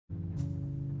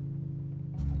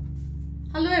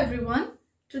Hello everyone.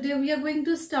 Today we are going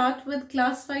to start with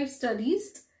class 5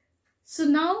 studies. So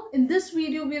now in this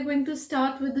video we are going to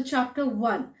start with the chapter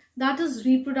 1, that is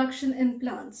reproduction in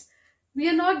plants. We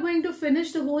are not going to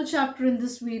finish the whole chapter in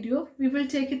this video. We will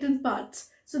take it in parts.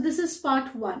 So this is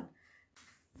part 1.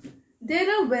 There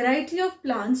are a variety of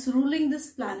plants ruling this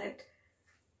planet.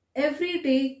 Every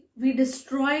day we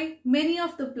destroy many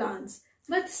of the plants,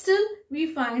 but still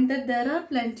we find that there are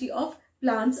plenty of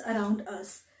plants around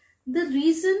us. The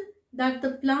reason that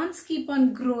the plants keep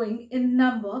on growing in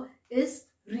number is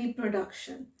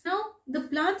reproduction. Now, the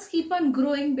plants keep on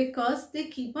growing because they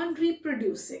keep on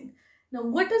reproducing. Now,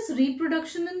 what is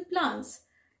reproduction in plants?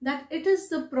 That it is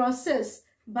the process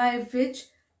by which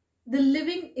the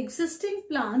living existing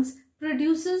plants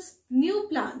produces new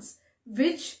plants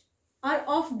which are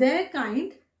of their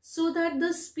kind so that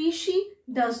the species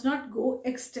does not go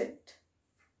extinct.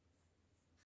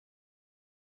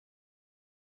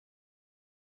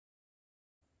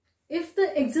 If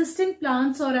the existing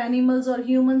plants or animals or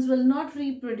humans will not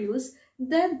reproduce,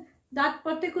 then that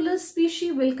particular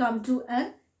species will come to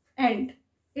an end.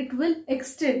 It will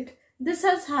extinct. This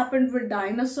has happened with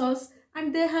dinosaurs,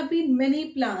 and there have been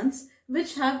many plants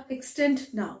which have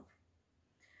extinct now.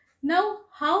 Now,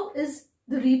 how is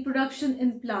the reproduction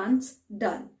in plants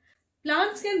done?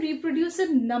 Plants can reproduce in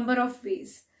a number of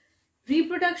ways.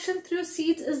 Reproduction through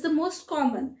seeds is the most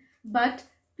common, but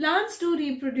plants do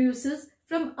reproduce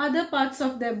from other parts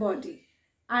of their body,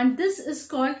 and this is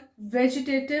called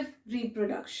vegetative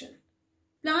reproduction.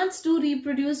 Plants do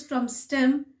reproduce from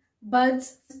stem,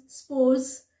 buds,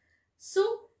 spores.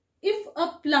 So if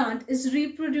a plant is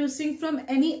reproducing from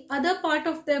any other part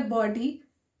of their body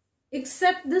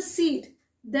except the seed,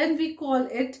 then we call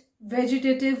it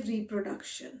vegetative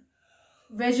reproduction.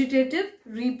 Vegetative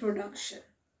reproduction.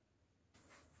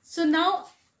 So now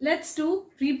let's do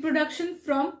reproduction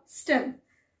from stem.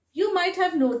 You might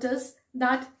have noticed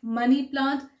that money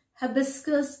plant,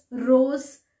 hibiscus,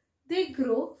 rose, they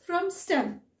grow from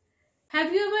stem.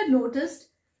 Have you ever noticed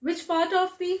which part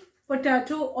of the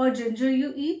potato or ginger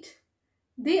you eat?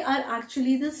 They are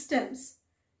actually the stems.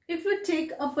 If you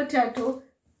take a potato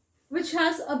which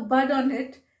has a bud on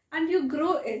it and you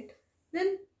grow it,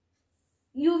 then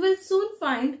you will soon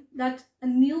find that a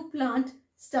new plant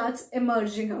starts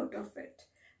emerging out of it.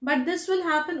 But this will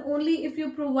happen only if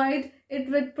you provide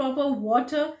it with proper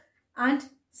water and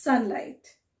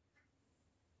sunlight.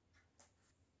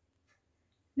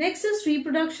 Next is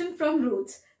reproduction from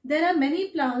roots. There are many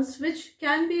plants which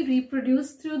can be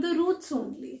reproduced through the roots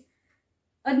only.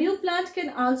 A new plant can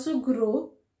also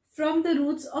grow from the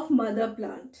roots of mother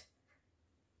plant.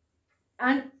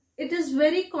 And it is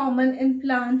very common in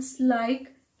plants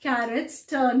like carrots,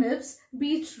 turnips,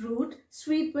 beetroot,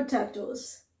 sweet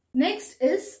potatoes. Next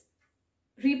is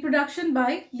reproduction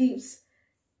by leaves.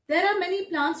 There are many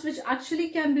plants which actually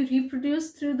can be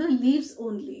reproduced through the leaves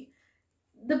only.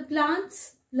 The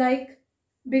plants like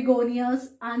begonias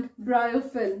and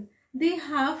bryophyll, they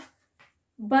have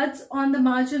buds on the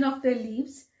margin of their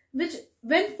leaves which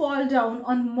when fall down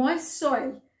on moist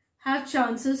soil have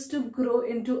chances to grow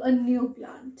into a new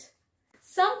plant.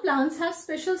 Some plants have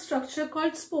special structure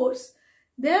called spores.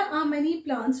 There are many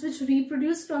plants which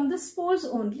reproduce from the spores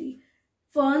only.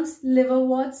 Ferns,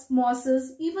 liverworts,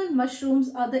 mosses, even mushrooms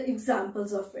are the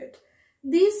examples of it.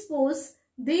 These spores,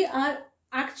 they are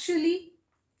actually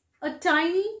a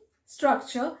tiny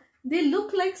structure. They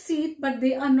look like seed, but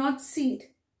they are not seed.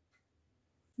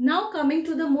 Now coming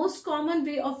to the most common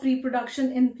way of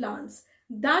reproduction in plants,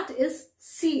 that is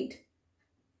seed.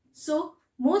 So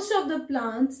most of the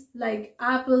plants like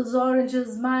apples,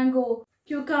 oranges, mango,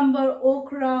 cucumber,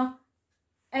 okra,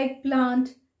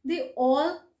 eggplant, they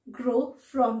all grow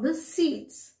from the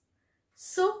seeds.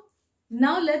 So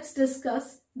now let's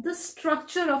discuss the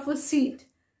structure of a seed.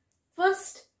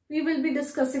 First, we will be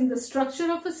discussing the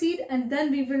structure of a seed and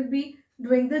then we will be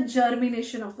doing the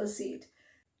germination of a seed.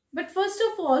 But first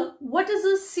of all, what is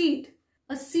a seed?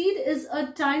 A seed is a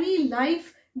tiny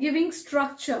life-giving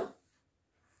structure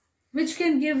which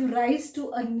can give rise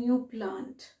to a new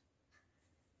plant.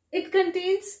 It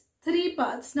contains 3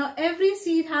 parts. Now every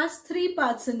seed has 3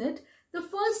 parts in it. The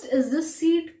first is the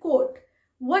seed coat.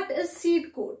 What is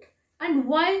seed coat and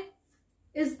why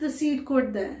is the seed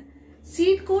coat there?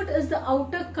 Seed coat is the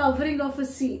outer covering of a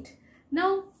seed.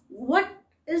 Now what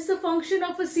is the function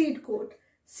of a seed coat?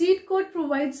 Seed coat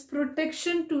provides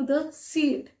protection to the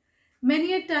seed.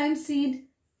 Many a time seed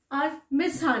are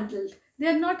mishandled. They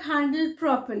are not handled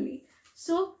properly.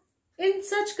 So in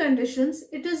such conditions,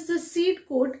 it is the seed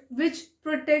coat which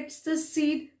protects the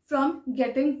seed from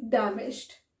getting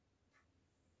damaged.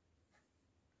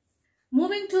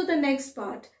 Moving to the next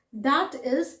part, that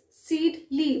is seed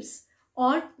leaves,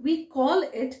 or we call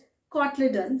it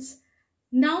cotyledons.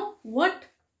 Now, what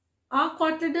are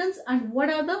cotyledons and what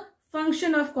are the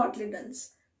function of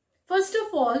cotyledons? First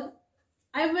of all,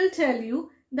 I will tell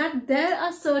you that there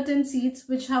are certain seeds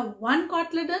which have one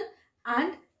cotyledon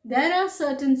and there are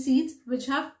certain seeds which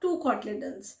have two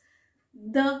cotyledons.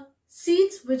 The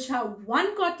seeds which have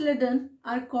one cotyledon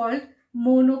are called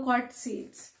monocot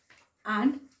seeds,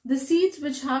 and the seeds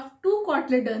which have two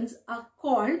cotyledons are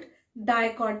called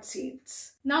dicot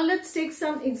seeds. Now let's take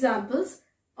some examples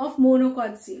of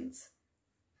monocot seeds.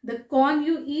 The corn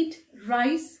you eat,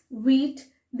 rice, wheat,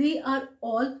 they are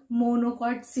all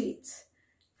monocot seeds.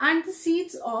 And the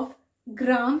seeds of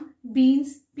gram,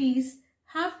 beans, peas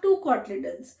have two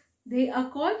cotyledons. They are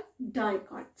called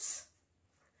dicots.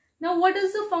 Now, what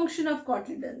is the function of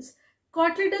cotyledons?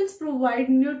 Cotyledons provide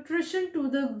nutrition to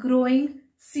the growing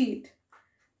seed.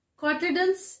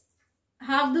 Cotyledons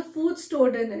have the food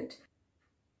stored in it.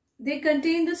 They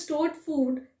contain the stored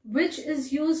food which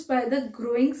is used by the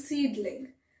growing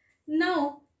seedling.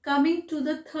 Now, coming to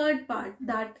the third part,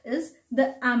 that is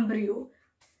the embryo.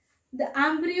 The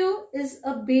embryo is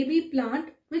a baby plant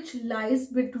which lies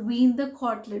between the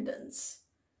cotyledons.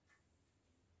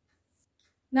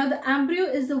 Now the embryo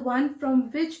is the one from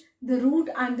which the root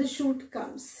and the shoot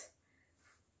comes.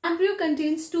 Embryo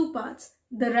contains two parts,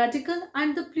 the radicle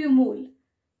and the plumule.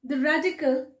 The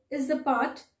radicle is the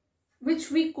part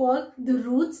which we call the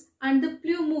roots, and the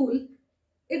plumule,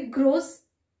 it grows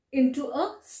into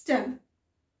a stem.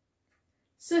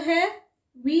 So here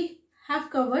we have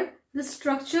covered the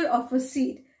structure of a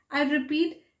seed. I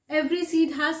repeat, every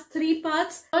seed has three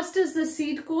parts. First is the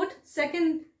seed coat,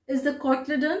 second is the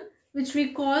cotyledon, which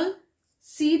we call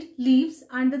seed leaves,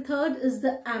 and the third is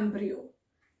the embryo.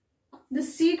 The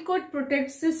seed coat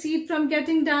protects the seed from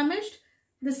getting damaged.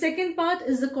 The second part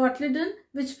is the cotyledon,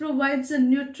 which provides the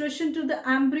nutrition to the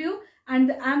embryo, and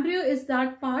the embryo is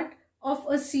that part of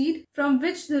a seed from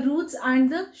which the roots and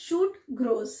the shoot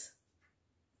grows.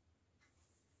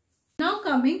 Now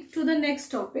coming to the next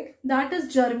topic, that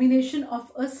is germination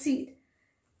of a seed.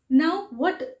 Now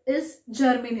what is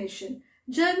germination?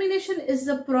 Germination is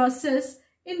the process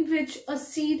in which a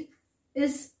seed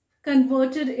is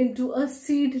converted into a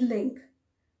seedling.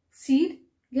 Seed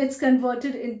gets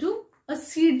converted into a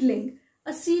seedling.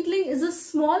 A seedling is a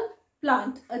small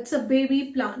plant. It's a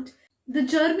baby plant. The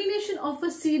germination of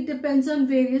a seed depends on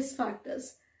various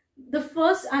factors. The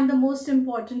first and the most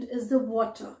important is the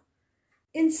water.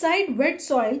 Inside wet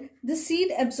soil, the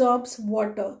seed absorbs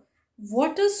water.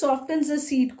 Water softens the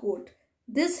seed coat.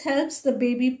 This helps the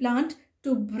baby plant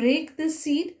to break the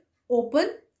seed open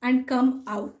and come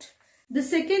out. The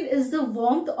second is the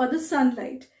warmth or the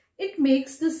sunlight. It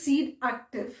makes the seed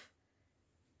active.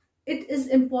 It is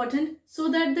important so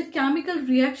that the chemical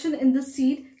reaction in the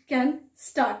seed can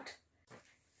start.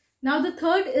 Now the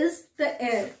third is the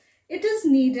air. It is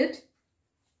needed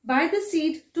by the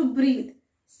seed to breathe.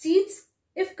 Seeds,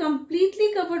 if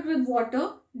completely covered with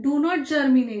water, do not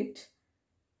germinate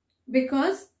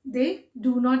because they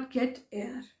do not get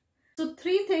air. So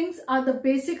three things are the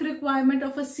basic requirement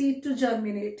of a seed to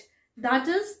germinate. That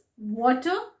is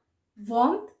water,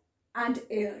 warmth and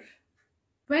air.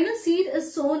 When a seed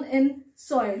is sown in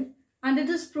soil and it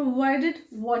is provided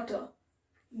water,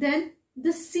 then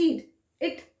the seed,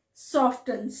 it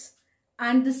softens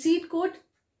and the seed coat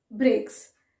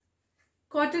breaks.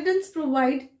 Cotyledons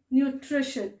provide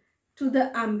nutrition to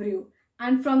the embryo,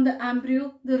 and from the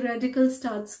embryo the radicle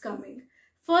starts coming.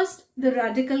 First the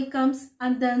radicle comes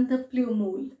and then the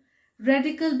plumule.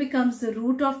 Radicle becomes the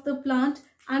root of the plant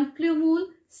and plumule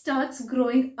starts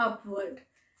growing upward.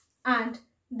 And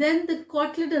then the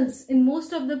cotyledons, in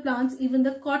most of the plants, even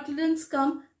the cotyledons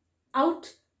come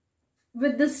out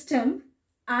with the stem,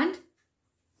 and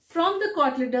from the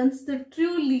cotyledons the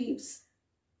true leaves,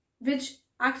 which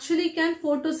actually can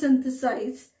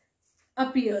photosynthesize,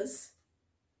 appears.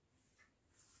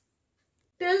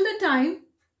 Till the time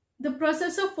the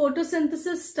process of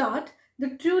photosynthesis starts,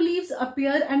 the true leaves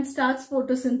appear and starts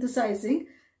photosynthesizing.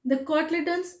 The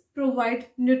cotyledons provide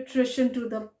nutrition to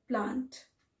the plant.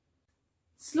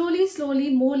 Slowly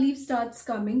more leaves starts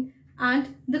coming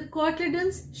and the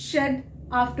cotyledons shed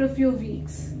after a few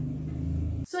weeks.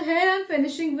 So here I am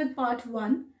finishing with part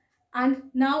 1, and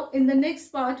now in the next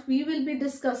part we will be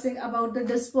discussing about the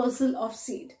dispersal of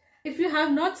seed. If you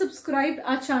have not subscribed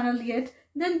our channel yet,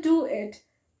 then do it,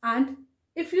 and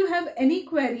if you have any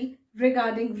query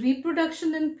regarding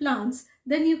reproduction in plants,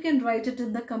 then you can write it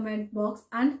in the comment box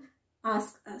and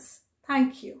ask us.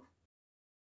 Thank you.